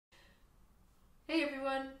Hey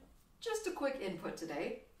everyone, just a quick input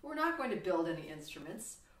today. We're not going to build any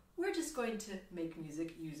instruments. We're just going to make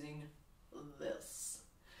music using this.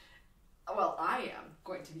 Well, I am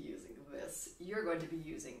going to be using this. You're going to be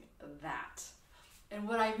using that. And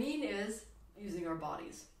what I mean is using our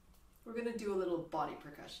bodies. We're going to do a little body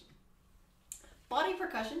percussion. Body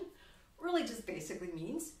percussion really just basically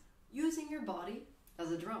means using your body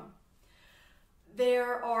as a drum.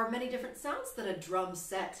 There are many different sounds that a drum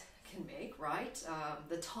set can make, right?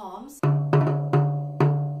 The toms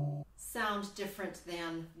sound different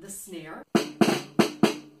than the snare,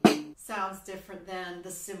 sounds different than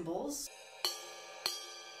the cymbals.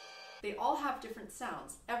 They all have different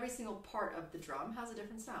sounds. Every single part of the drum has a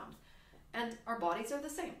different sound. And our bodies are the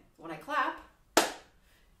same. When I clap, it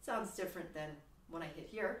sounds different than when I hit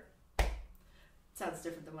here. It sounds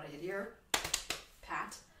different than when I hit here.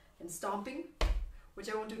 Pat. And stomping, which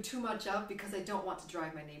I won't do too much of because I don't want to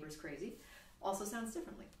drive my neighbors crazy, also sounds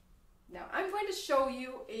differently. Now I'm going to show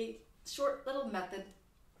you a short little method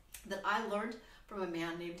that I learned from a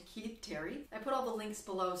man named Keith Terry. I put all the links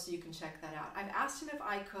below so you can check that out. I've asked him if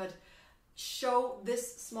I could show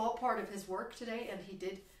this small part of his work today, and he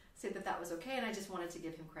did say that that was okay, and I just wanted to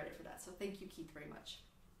give him credit for that. So thank you, Keith, very much.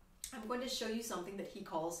 I'm going to show you something that he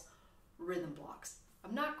calls rhythm blocks.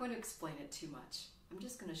 I'm not going to explain it too much. I'm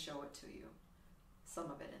just going to show it to you. Some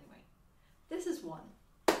of it anyway. This is one.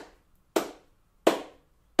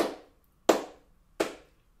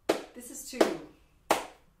 This is two.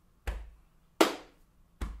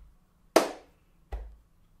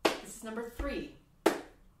 This is number three.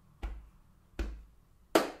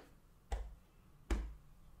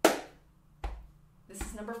 This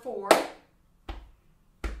is number four.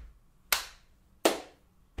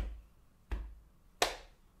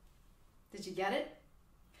 Did you get it?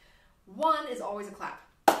 One is always a clap.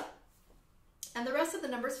 And the rest of the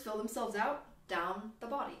numbers fill themselves out down the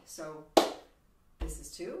body. So this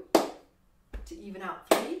is two. To even out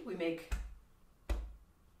three, we make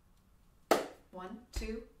 1,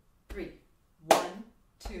 2, 3. 1,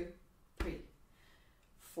 2, 3.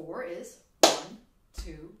 Four is 1,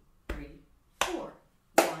 2, 3, 4.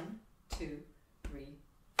 1, 2, 3,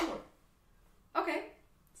 4. Okay,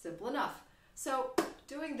 simple enough. So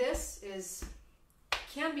doing this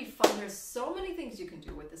can be fun. There's so many things you can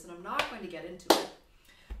do with this, and I'm not going to get into it.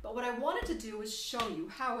 But what I wanted to do is show you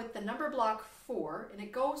how with the number block 4, and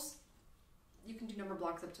it goes, you can do number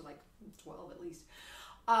blocks up to like 12 at least.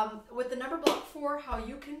 With the number block 4, how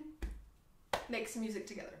you can make some music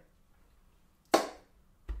together.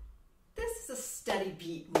 This is a steady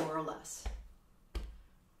beat, more or less.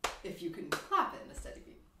 If you can clap it in a steady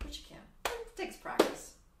beat, which you can. It takes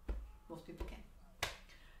practice. Most people can.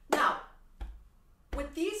 Now,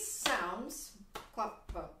 with these sounds,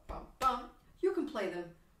 clap, bum, bum, bum, you can play them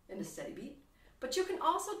in a steady beat, but you can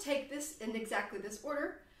also take this in exactly this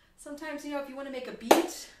order. Sometimes, if you want to make a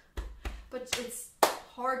beat, but it's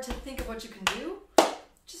hard to think of what you can do,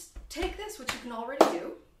 just take this, which you can already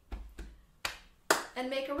do, and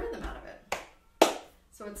make a rhythm out of it.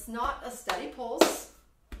 So it's not a steady pulse.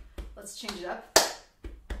 Let's change it up.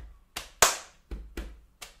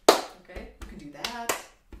 Okay, you can do that.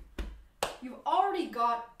 You've already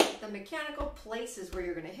got the mechanical places where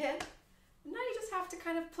you're going to hit. Now you just have to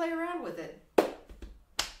kind of play around with it.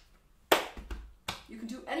 You can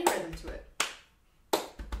do any rhythm to it.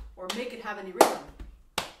 Or make it have any rhythm.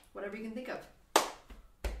 Whatever you can think of.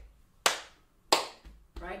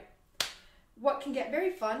 Right? What can get very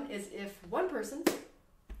fun is if one person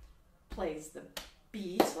plays the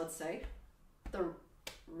beat, let's say, the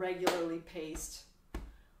regularly paced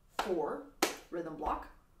 4 rhythm block,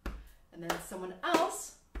 and then someone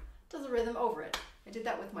else does a rhythm over it. I did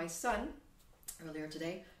that with my son earlier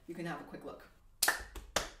today. You can have a quick look.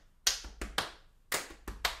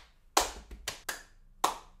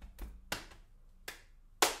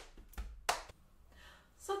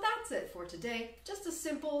 So that's it for today. Just a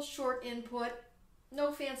simple, short input.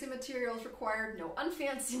 No fancy materials required. No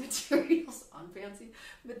unfancy materials. Unfancy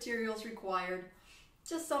materials required.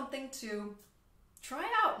 Just something to try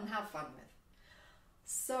out and have fun with.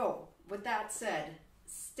 So, with that said,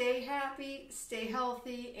 stay happy, stay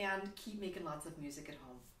healthy, and keep making lots of music at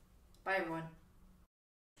home. Bye, everyone.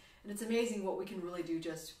 And it's amazing what we can really do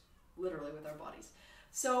just literally with our bodies.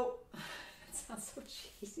 So, it sounds so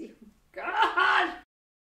cheesy. God!